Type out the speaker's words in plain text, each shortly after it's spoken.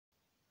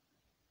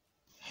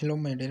Hello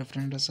my dear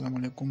friend, अस्सलाम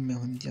वालेकुम। मैं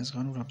हूं इम्तियाज़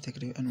खान और आप देख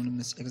रहे हो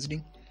एनोनिमस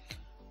एग्जिटिंग।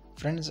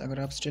 फ्रेंड्स, अगर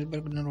आप स्टिल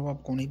बिगिनर हो,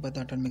 आपको नहीं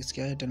पता टर्मिक्स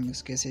क्या है,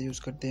 टर्मिक्स कैसे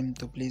यूज़ करते हैं,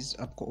 तो प्लीज़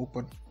आपको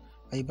ऊपर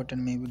आई बटन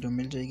में वीडियो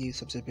मिल जाएगी,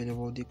 सबसे पहले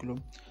वो देख लो,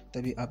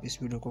 तभी आप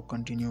इस वीडियो को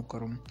कंटिन्यू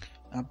करो।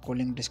 आपको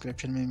लिंक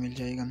डिस्क्रिप्शन में मिल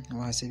जाएगा,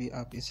 वहाँ से भी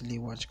आप इसलिए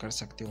वॉच कर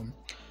सकते हो।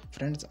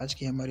 फ्रेंड्स, आज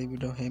की हमारी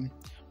वीडियो है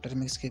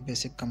टर्मिक्स के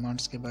बेसिक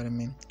कमांड्स के बारे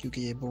में,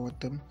 क्योंकि ये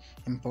बहुत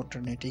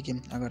इंपॉर्टेंट है। ठीक है,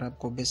 अगर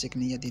आपको बेसिक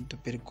नहीं आती तो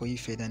फिर कोई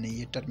फ़ायदा नहीं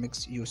है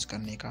टर्मिक्स यूज़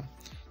करने का।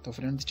 तो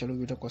फ्रेंड्स, चलो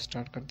वीडियो को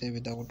स्टार्ट करते हैं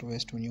विदाउट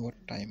वेस्टिंग योर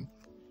टाइम।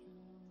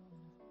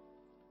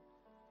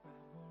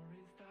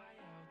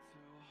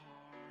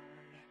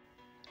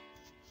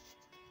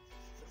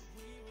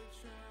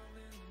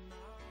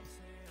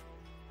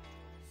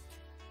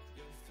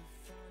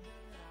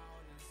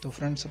 तो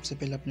फ्रेंड्स, सबसे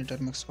पहले अपने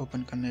टर्मिक्स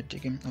ओपन करना है।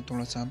 ठीक है, और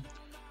थोड़ा सा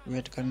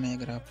वेट करना है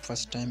अगर आप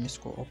फर्स्ट टाइम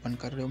इसको ओपन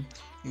कर रहे हो,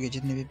 क्योंकि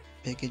जितने भी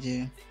पैकेज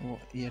है वो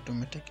ये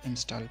ऑटोमेटिक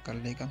इंस्टॉल कर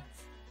लेगा।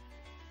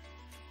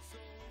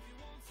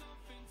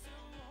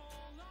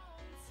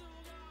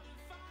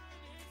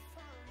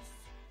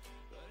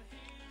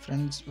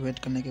 फ्रेंड्स, वेट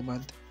करने के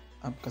बाद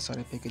आपका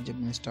सारे पैकेज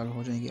जब इंस्टॉल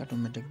हो जाएंगे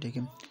ऑटोमेटिक। ठीक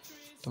है,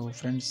 तो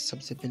फ्रेंड्स,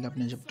 सबसे पहले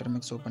आपने जब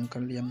टर्मिक्स ओपन कर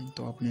लिया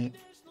तो आपने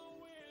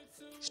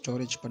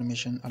स्टोरेज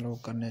परमिशन अलाउ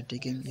करना है।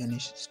 ठीक है, यानी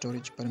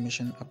स्टोरेज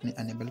परमिशन अपने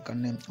अनेबल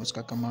करना है।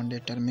 उसका कमांड है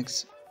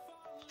Termux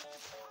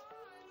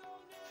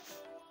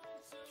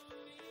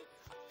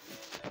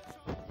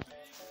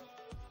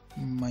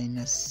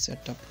minus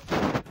setup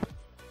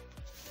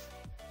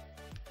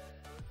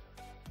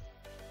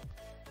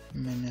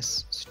minus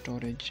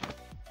storage.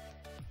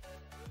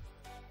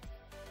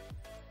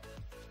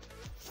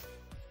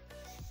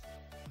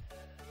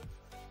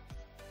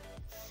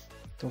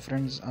 तो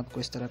फ्रेंड्स, आपको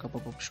इस तरह का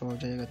पॉपअप शो हो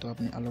जाएगा, तो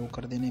आपने अलाउ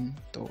कर देने,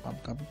 तो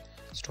आपका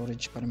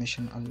स्टोरेज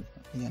परमिशन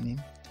यानी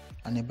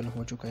अनेबल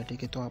हो चुका है।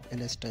 ठीक है, तो आप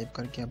ls टाइप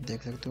करके आप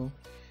देख सकते हो,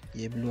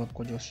 ये ब्लू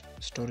आपको जो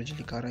स्टोरेज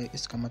लिखा रहा है,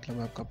 इसका मतलब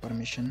आपका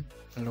परमिशन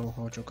अलाउ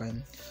हो चुका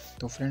है।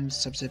 तो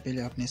फ्रेंड्स, सबसे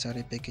पहले आपने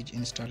सारे पैकेज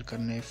इंस्टॉल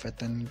करने हैं,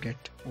 फैतन,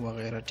 गेट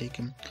वगैरह। ठीक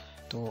है,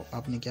 तो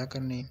आपने क्या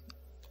करना है,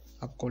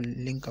 आपको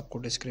लिंक आपको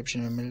डिस्क्रिप्शन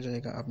में मिल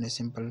जाएगा, आपने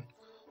सिंपल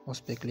उस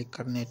पर क्लिक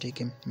करना है।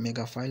 ठीक है,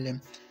 मेगा फाइल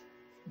है,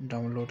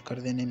 डाउनलोड कर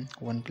देने,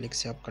 वन क्लिक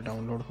से आपका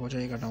डाउनलोड हो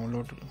जाएगा।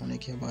 डाउनलोड होने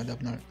के बाद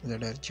अपना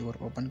ज़ेड आर्चिवर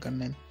ओपन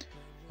करना है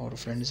और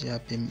फ्रेंड्स यहाँ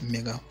पे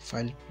मेगा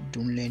फाइल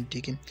ढूंढ लें।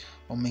 ठीक है,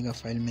 और मेगा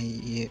फाइल में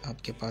ये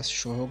आपके पास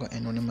शो होगा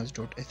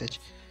anonymous.sh।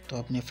 तो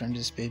अपने फ्रेंड्स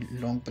इस पर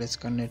लॉन्ग प्रेस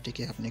करना है। ठीक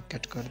है, अपने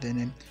कट कर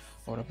देने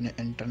और अपने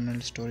इंटरनल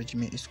स्टोरेज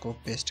में इसको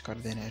पेस्ट कर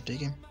देना है।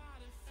 ठीक है,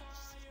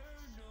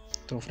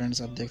 तो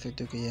फ्रेंड्स, आप देख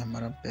सकते हो कि ये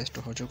हमारा पेस्ट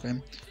हो चुका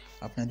है।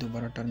 आपने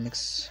दोबारा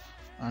टर्मिक्स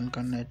ऑन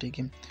करना है। ठीक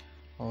है,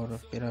 और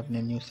फिर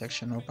आपने न्यू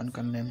सेक्शन ओपन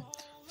करना है।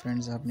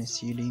 फ्रेंड्स, आपने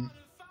CD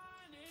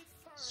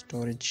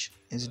storage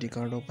SD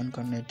card open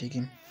करना है। ठीक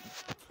है,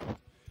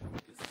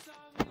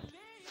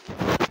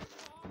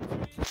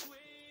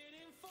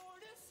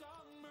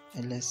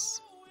 ls।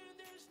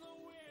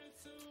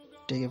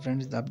 ठीक है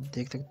फ्रेंड्स, आप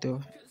देख सकते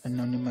हो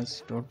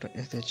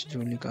anonymous.sh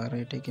जो लिखा रहा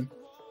है। ठीक है,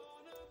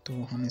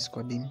 तो हम इसको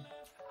अभी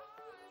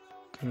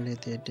कर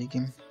लेते हैं। ठीक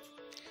है,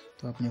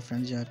 तो अपने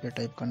फ्रेंड्स यहाँ पे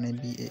टाइप करना है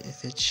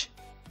BASH।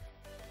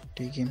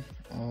 ठीक है,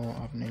 और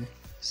आपने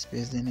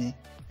स्पेस देने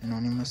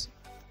anonymous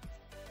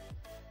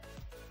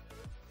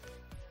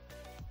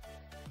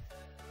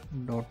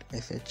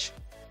 .sh।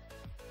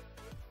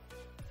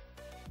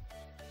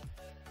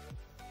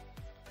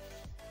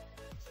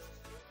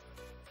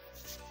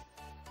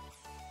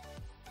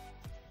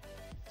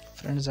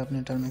 फ्रेंड्स,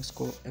 आपने टर्मिक्स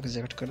को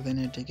एग्जैक्ट कर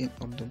देना है। ठीक है,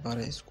 और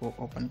दोबारा इसको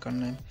ओपन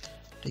करना है।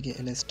 ठीक है,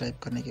 ls टाइप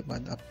करने के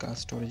बाद आपका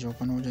स्टोरेज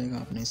ओपन हो जाएगा,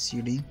 अपने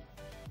CD।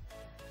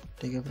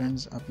 ठीक है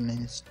फ्रेंड्स, आपने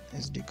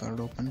SD कार्ड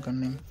ओपन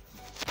करना है।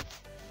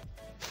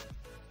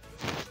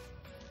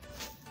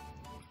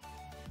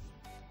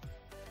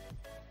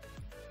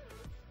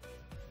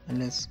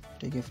 ls।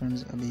 ठीक है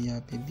फ्रेंड्स, अभी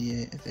यहाँ पे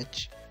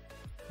BASH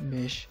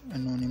बेश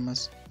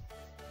एनोनिमस।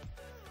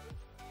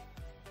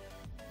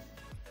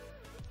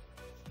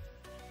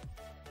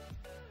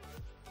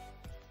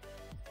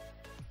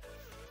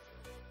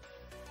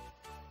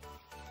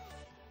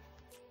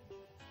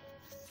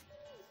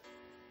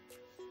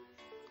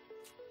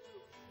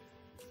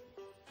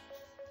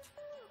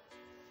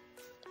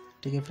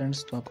 ठीक है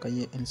फ्रेंड्स, तो आपका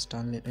ये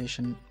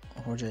इंस्टॉलेशन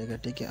हो जाएगा।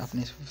 ठीक है,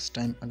 आपने फर्स्ट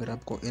टाइम अगर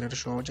आपको एरर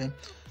शो हो जाए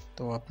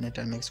तो आपने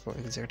टर्मिक्स को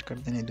एग्जैक्ट कर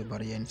देने,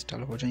 दोबारा ये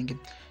इंस्टॉल हो जाएंगे।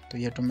 तो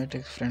ये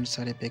ऑटोमेटिक फ्रेंड्स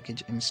सारे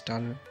पैकेज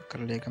इंस्टॉल कर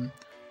लेगा।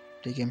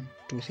 ठीक है,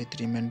 2 से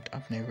 3 मिनट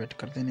आपने वेट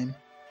कर देने।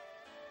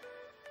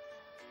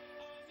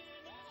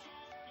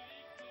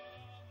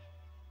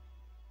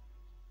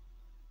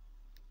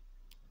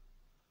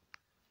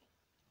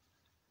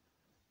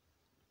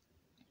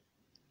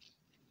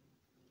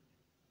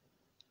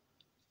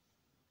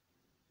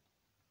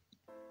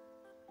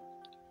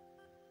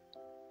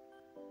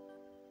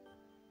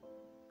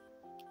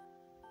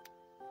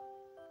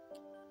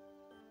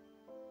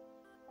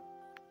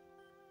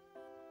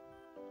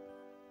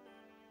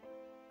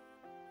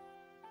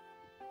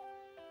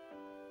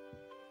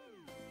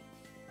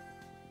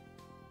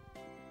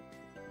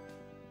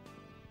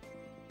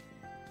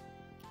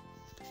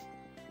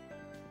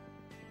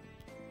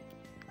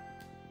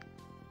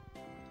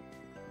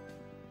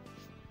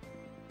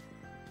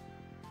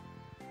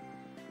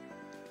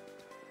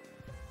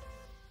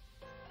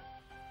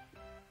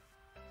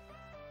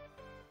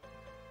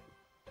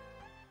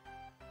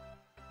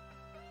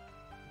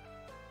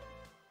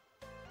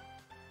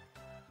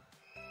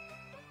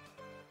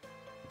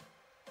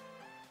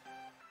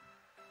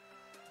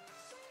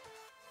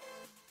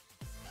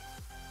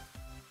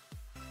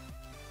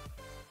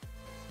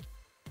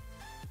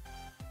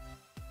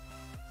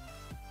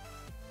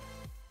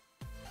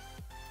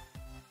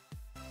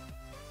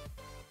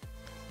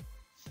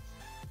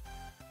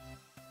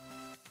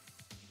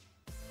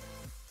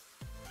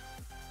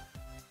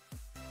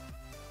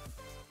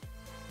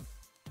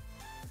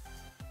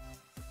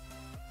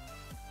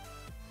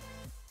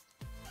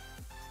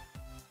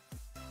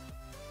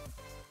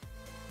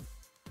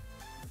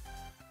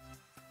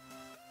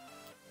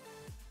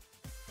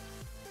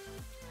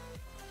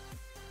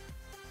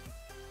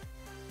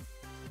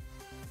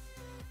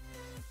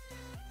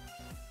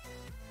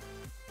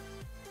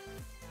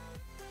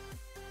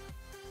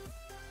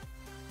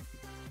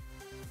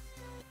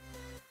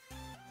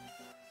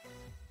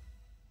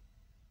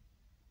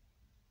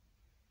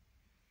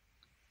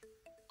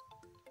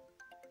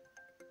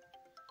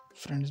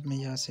 फ्रेंड्स मैं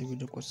यहाँ से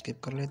वीडियो को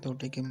स्किप कर लेता हूँ,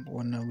 ठीक है,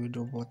 वरना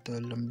वीडियो बहुत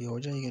लंबी हो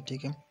जाएगी,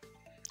 ठीक है।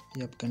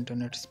 ये आपका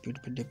इंटरनेट स्पीड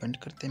पे डिपेंड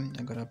करते हैं।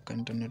 अगर आपका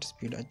इंटरनेट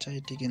स्पीड अच्छा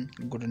है, ठीक है,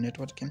 गुड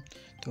नेटवर्क है,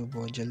 तो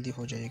बहुत जल्दी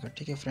हो जाएगा,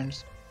 ठीक है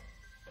फ्रेंड्स।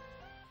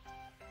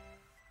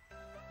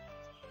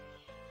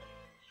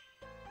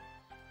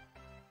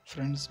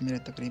 फ्रेंड्स मेरे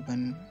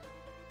तकरीबन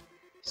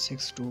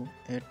 6 to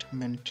 8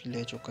 मिनट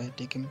ले चुका है,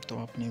 ठीक है, तो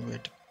आपने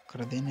वेट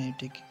कर देना है,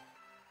 ठीक है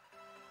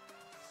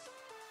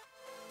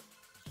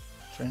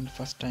फ्रेंड।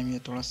 फर्स्ट टाइम ये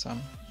थोड़ा सा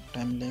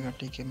टाइम लेगा,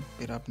 ठीक है।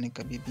 फिर आपने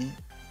कभी भी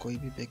कोई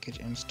भी पैकेज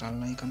इंस्टॉल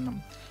नहीं करना,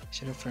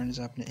 सिर्फ फ्रेंड्स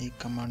आपने एक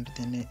कमांड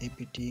देने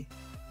apt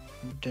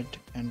get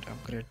and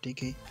upgrade,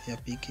 ठीक है, या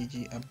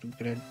pkg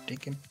अपग्रेड,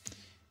 ठीक है,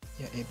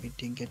 या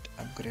apt get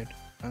upgrade।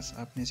 बस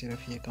आपने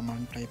सिर्फ ये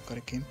कमांड टाइप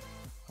करके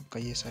आपका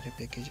ये सारे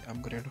पैकेज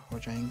अपग्रेड हो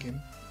जाएंगे,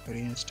 री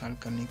इंस्टॉल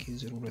करने की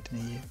ज़रूरत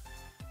नहीं है।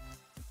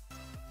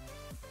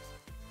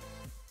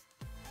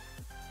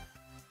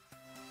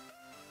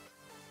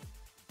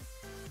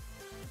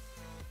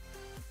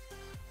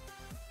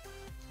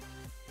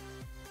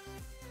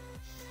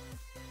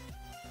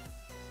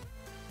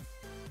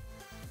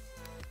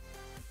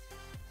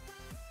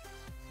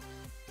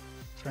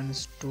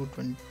 फ्रेंड्स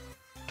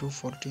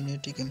 214 है,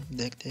 ठीक है,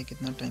 देखते हैं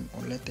कितना टाइम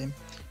और लेते हैं।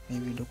 मैं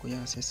वीडियो को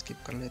यहाँ से स्किप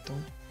कर लेता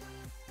हूँ।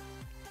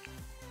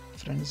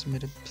 फ्रेंड्स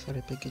मेरे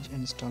सारे पैकेज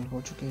इंस्टॉल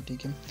हो चुके हैं,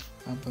 ठीक है,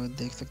 आप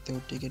देख सकते हो,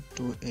 ठीक है,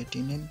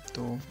 218 है,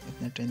 तो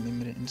इतने टाइम में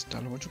मेरे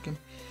इंस्टॉल हो चुके हैं।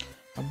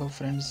 अब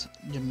फ्रेंड्स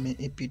जब मैं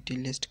apt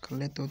लिस्ट कर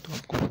लेता हूँ तो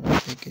आपको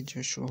पैकेज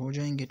शो हो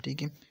जाएंगे,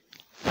 ठीक है,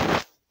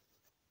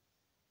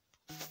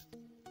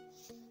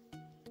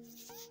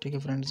 ठीक है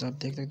फ्रेंड्स। आप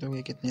देख सकते हो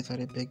कि कितने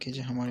सारे पैकेज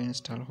हमारे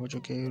इंस्टॉल हो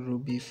चुके हैं,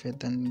 रूबी,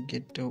 फैथन,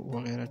 गिट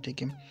वगैरह,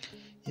 ठीक है,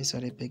 ये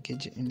सारे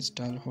पैकेज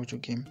इंस्टॉल हो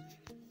चुके हैं।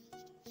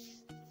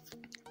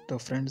 तो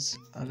फ्रेंड्स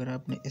अगर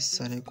आपने इस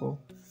सारे को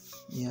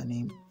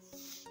यानी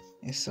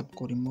इस सब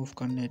को रिमूव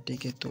करना है,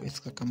 ठीक है, तो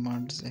इसका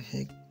कमांड्स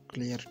है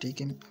क्लियर,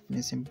 ठीक है,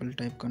 आपने सिंपल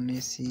टाइप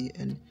करने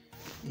CLEAR,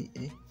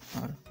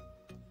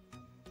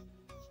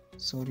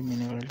 सॉरी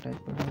मैंने गलत टाइप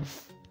कर दिया,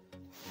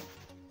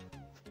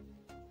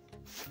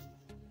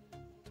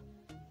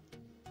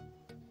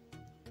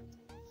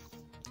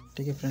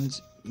 ठीक है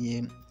फ्रेंड्स, ये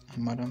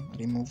हमारा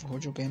रिमूव हो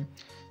चुका है।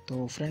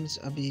 तो फ्रेंड्स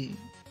अभी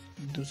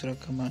दूसरा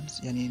कमांड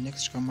यानी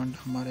नेक्स्ट कमांड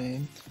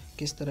हमारे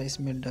किस तरह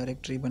इसमें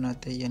डायरेक्टरी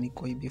बनाते हैं, यानी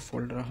कोई भी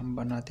फोल्डर हम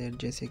बनाते हैं,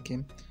 जैसे कि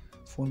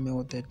फ़ोन में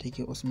होता है, ठीक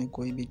है, उसमें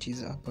कोई भी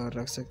चीज़ आप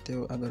रख सकते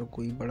हो। अगर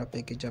कोई बड़ा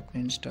पैकेज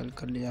आपने इंस्टॉल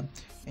कर लिया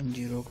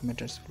ngrok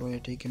मेटास्फ्लो है,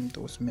 ठीक है,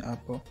 तो उसमें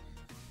आप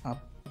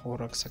वो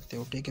रख सकते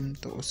हो, ठीक है।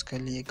 तो उसके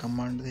लिए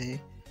कमांड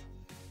है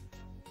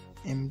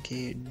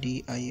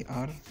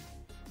mkdir,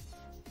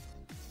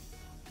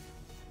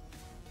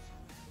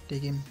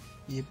 ठीक है,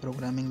 ये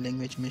प्रोग्रामिंग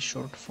लैंग्वेज में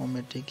शॉर्ट फॉर्म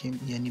है, ठीक है,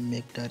 यानी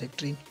मेक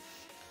डायरेक्टरी,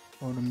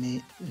 और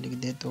मैं लिख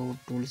देता हूँ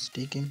टूल्स,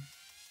 ठीक है,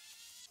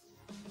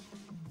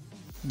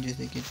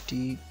 जैसे कि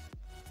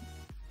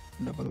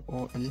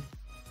TOOLS,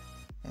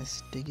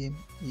 ठीक है,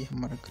 ये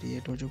हमारा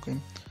क्रिएट हो चुका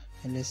है।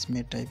 ls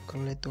में टाइप कर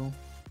लेता हूँ,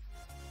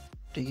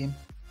 ठीक है,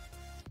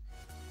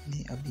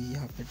 मैं अभी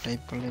यहाँ पे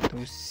टाइप कर लेता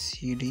हूँ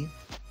cd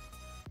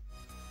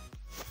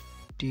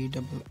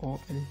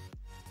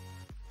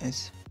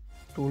TOOLS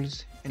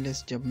टूल्स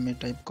ls। जब मैं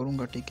टाइप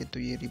करूँगा, ठीक है, तो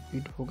ये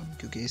रिपीट होगा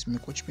क्योंकि इसमें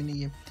कुछ भी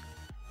नहीं है,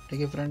 ठीक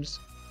है फ्रेंड्स।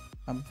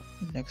 अब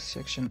नेक्स्ट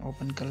सेक्शन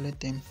ओपन कर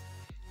लेते हैं।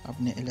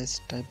 आपने ls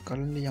टाइप कर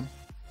लिया,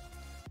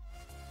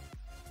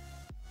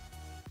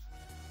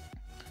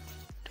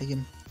 ठीक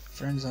है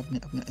फ्रेंड्स। आपने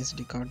अपना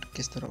SD कार्ड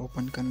किस तरह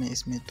ओपन करना है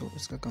इसमें, तो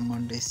उसका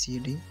कमांड है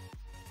cd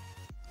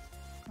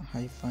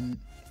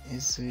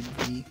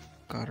 -sd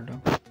कार्ड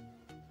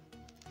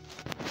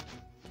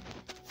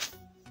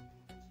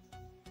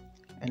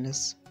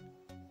ls,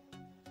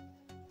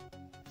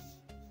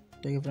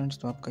 ठीक है फ्रेंड्स।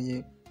 तो आपका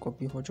ये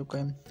कॉपी हो चुका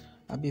है।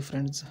 अभी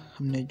फ्रेंड्स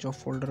हमने जो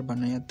फोल्डर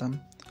बनाया था,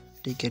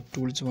 ठीक है,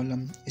 टूल्स वाला,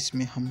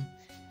 इसमें हम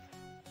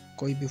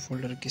कोई भी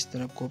फोल्डर किस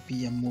तरह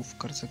कॉपी या मूव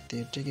कर सकते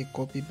हैं, ठीक है।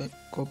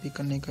 कॉपी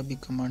करने का भी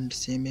कमांड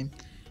सेम है,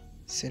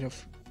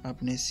 सिर्फ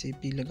आपने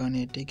cp लगाने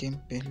है, ठीक है,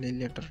 पहले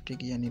लेटर,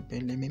 ठीक है, यानी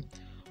पहले में,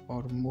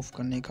 और मूव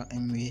करने का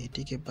mv है,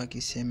 ठीक है,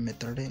 बाकी सेम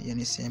मेथड है,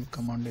 यानी सेम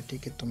कमांड है,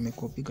 ठीक है। तो मैं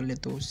कॉपी कर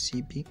लेता हूँ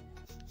cp,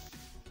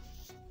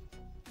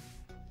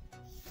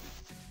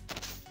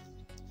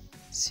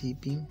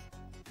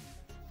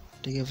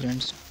 ठीक है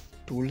फ्रेंड्स,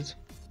 टूल्स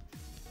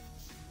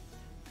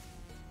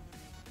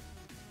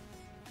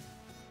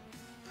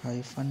 $,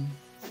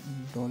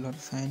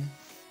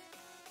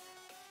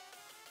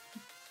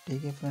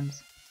 ठीक है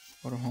फ्रेंड्स,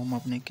 और होम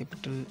आपने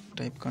कैपिटल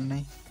टाइप करना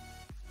है,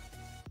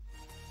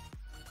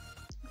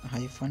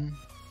 हाइफन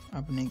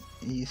आपने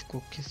इसको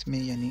किस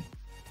में यानी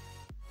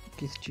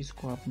किस चीज़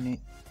को आपने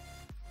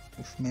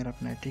उसमें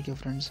रखना है, ठीक है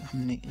फ्रेंड्स।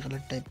 हमने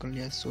गलत टाइप कर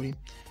लिया, सॉरी।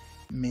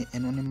 मैं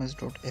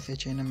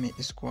anonymous.sh है ना, मैं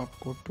इसको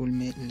आपको टूल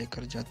में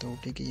लेकर जाता हूँ,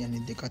 ठीक है, यानी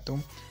दिखाता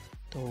हूँ।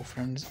 तो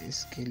फ्रेंड्स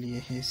इसके लिए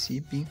है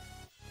cp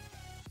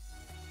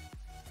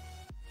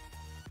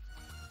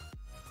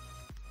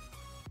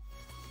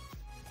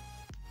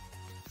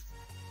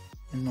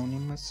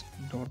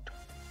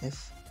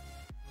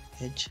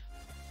anonymous.sh,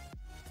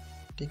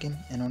 ठीक है।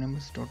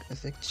 Anonymous dot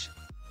sh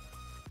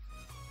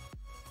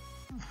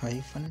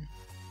hyphen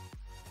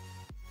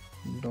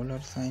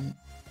 $,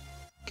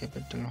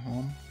 capital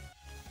home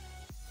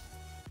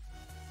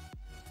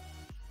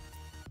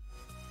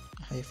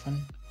hyphen,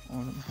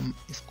 और हम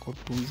इसको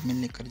टूल्स में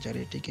लेकर जा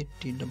रहे हैं, ठीक है।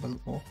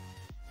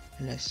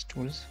 TOOLS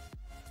टूल्स,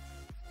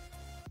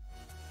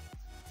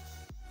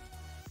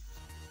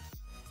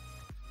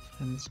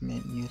 फ्रेंड्स में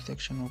न्यू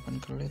सेक्शन ओपन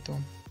कर लेता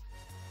हूँ।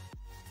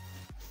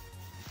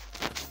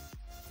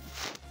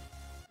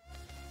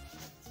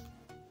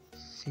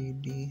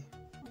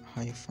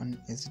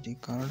 CD-SD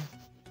कार्ड,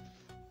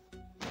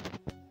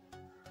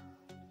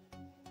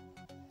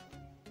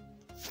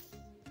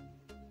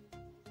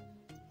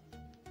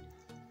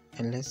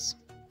 LS,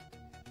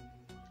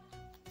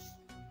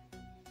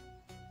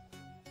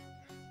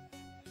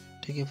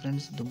 ठीक है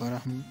फ्रेंड्स।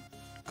 दोबारा हम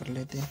कर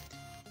लेते हैं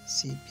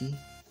CP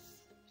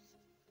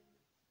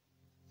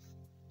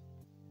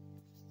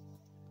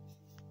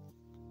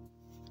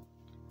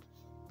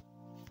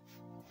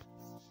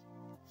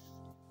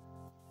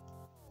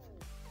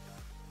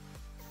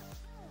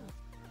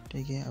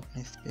ठीक है,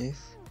 अपने स्पेस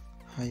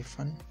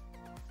हाइफन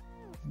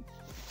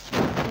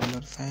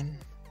 $,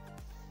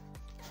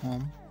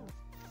 होम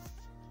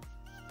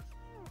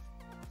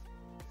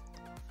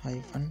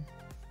हाइफन,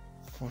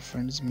 और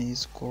फ्रेंड्स में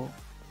इसको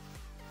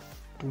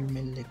टूल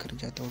में लेकर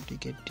जाता हूँ,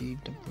 ठीक है।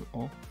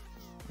 TOOLS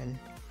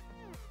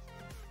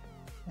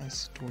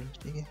टूल,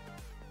 ठीक है।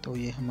 तो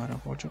ये हमारा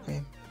हो चुका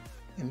है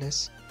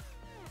LS,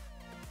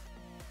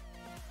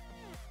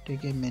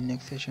 ठीक है। मैं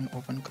नेक्स्ट सेशन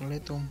ओपन कर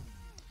लेता हूँ।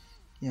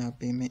 यहाँ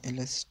पे मैं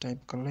LS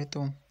टाइप कर लेता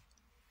हूँ,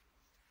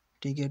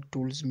 ठीक है।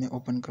 टूल्स में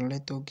ओपन कर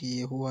लेता हूँ कि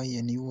ये हुआ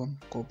या नहीं हुआ,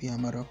 कॉपी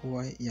हमारा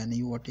हुआ है या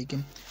नहीं हुआ, ठीक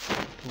है।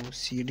 तो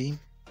CD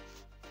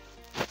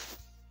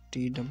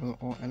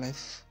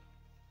TOOLS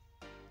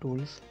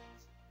टूल्स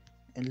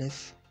LS,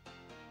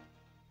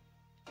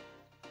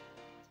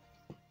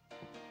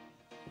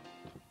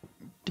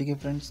 ठीक है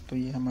फ्रेंड्स। तो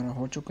ये हमारा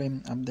हो चुका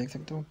है, आप देख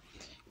सकते हो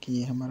कि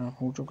ये हमारा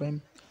हो चुका है।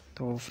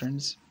 तो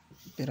फ्रेंड्स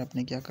फिर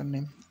आपने क्या करना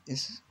है,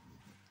 इस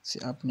से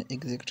आपने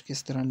एग्जैक्ट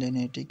किस तरह लेने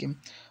हैं, ठीक है।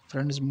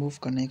 फ्रेंड्स मूव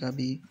करने का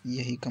भी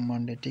यही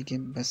कमांड है, ठीक है।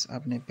 बस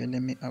आपने पहले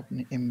में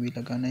आपने MV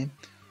लगाना है,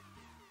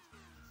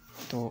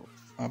 तो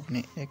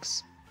आपने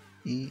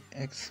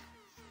XEXIT,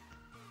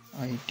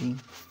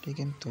 ठीक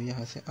है। तो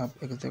यहाँ से आप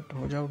एग्जैक्ट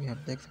हो जाओगे, आप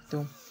देख सकते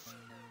हो।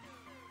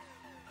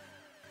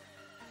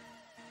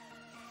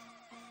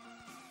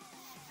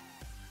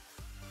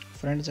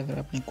 फ्रेंड्स अगर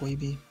आपने कोई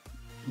भी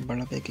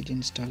बड़ा पैकेज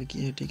इंस्टॉल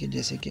किया है, ठीक है,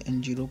 जैसे कि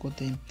N0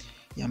 होते हैं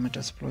या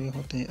मेटास्प्लॉय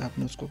होते हैं,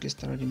 आपने उसको किस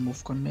तरह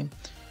रिमूव करना है,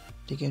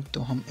 ठीक है।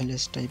 तो हम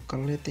LS टाइप कर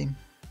लेते हैं।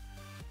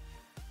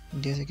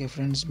 जैसे कि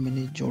फ्रेंड्स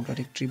मैंने जो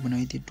डायरेक्टरी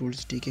बनाई थी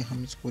टूल्स, ठीक है,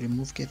 हम इसको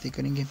रिमूव कैसे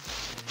करेंगे,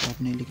 तो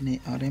आपने लिखना है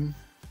RM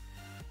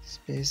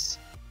स्पेस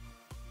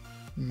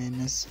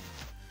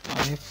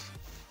 -RF,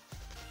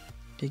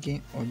 ठीक है।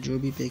 और जो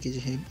भी पैकेज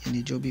है,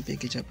 यानी जो भी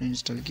पैकेज आपने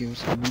इंस्टॉल किया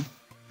उसका नाम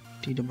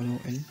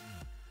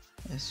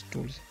TOOLS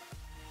टूल्स,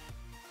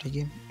 ठीक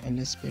है।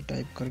 LS पे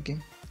टाइप करके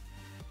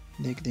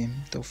देखते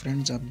हैं। तो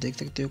फ्रेंड्स आप देख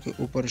सकते हो कि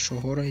ऊपर शो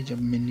हो रहा है,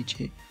 जब मैं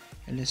नीचे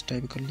LS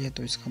टाइप कर लिया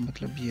तो इसका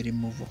मतलब ये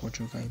रिमूव हो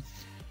चुका है,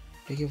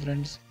 ठीक है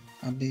फ्रेंड्स।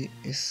 अभी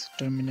इस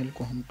टर्मिनल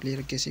को हम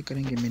क्लियर कैसे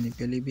करेंगे, मैंने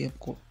पहले भी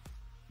आपको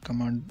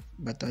कमांड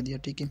बता दिया,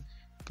 ठीक है।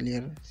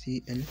 क्लियर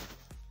CL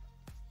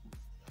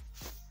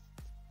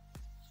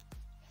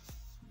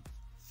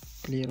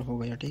क्लियर हो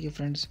गया, ठीक है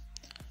फ्रेंड्स।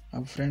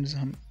 अब फ्रेंड्स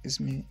हम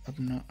इसमें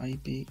अपना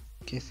IP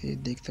कैसे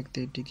देख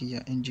सकते हैं, ठीक है, या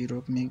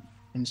N0 में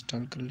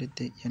इंस्टॉल कर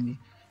लेते, यानी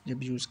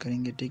जब यूज़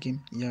करेंगे, ठीक है,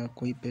 या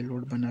कोई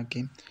पेलोड बना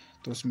के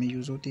तो उसमें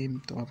यूज़ होती है।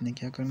 तो आपने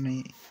क्या करना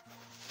है,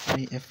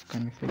 if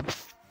config,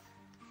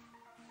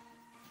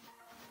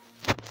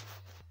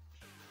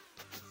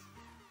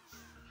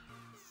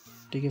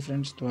 ठीक है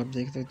फ्रेंड्स। तो आप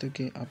देख सकते हो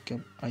कि आपका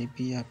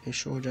IP यहाँ पे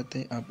शो हो जाता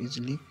है, आप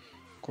इजीली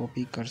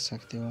कॉपी कर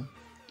सकते हो।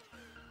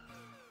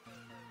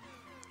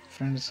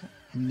 फ्रेंड्स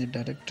हमने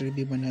डायरेक्टरी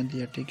भी बना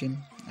दिया, ठीक है।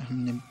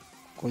 हमने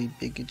कोई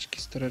पैकेज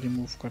किस तरह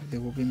रिमूव करते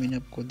हैं वो भी मैंने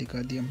आपको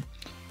दिखा दिया।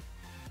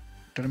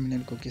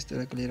 टर्मिनल को किस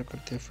तरह क्लियर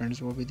करते हैं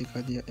फ्रेंड्स वो भी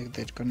दिखा दिया,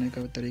 एग्जैक्ट करने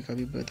का तरीका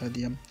भी बता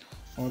दिया।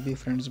 और भी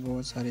फ्रेंड्स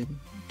बहुत सारे,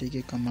 ठीक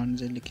है,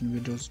 कमांड्स है, लेकिन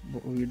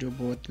वीडियो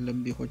बहुत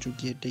लंबी हो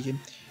चुकी है, ठीक है।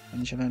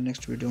 इंशाल्लाह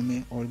नेक्स्ट वीडियो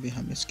में और भी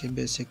हम इसके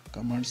बेसिक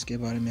कमांड्स के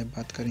बारे में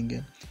बात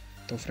करेंगे।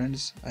 तो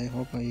फ्रेंड्स आई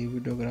होप ये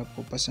वीडियो अगर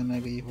आपको पसंद आ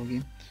गई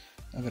होगी,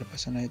 अगर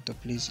पसंद आए तो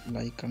प्लीज़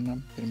लाइक करना।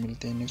 फिर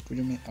मिलते हैं नेक्स्ट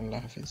वीडियो में।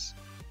 अल्लाह हाफिज़।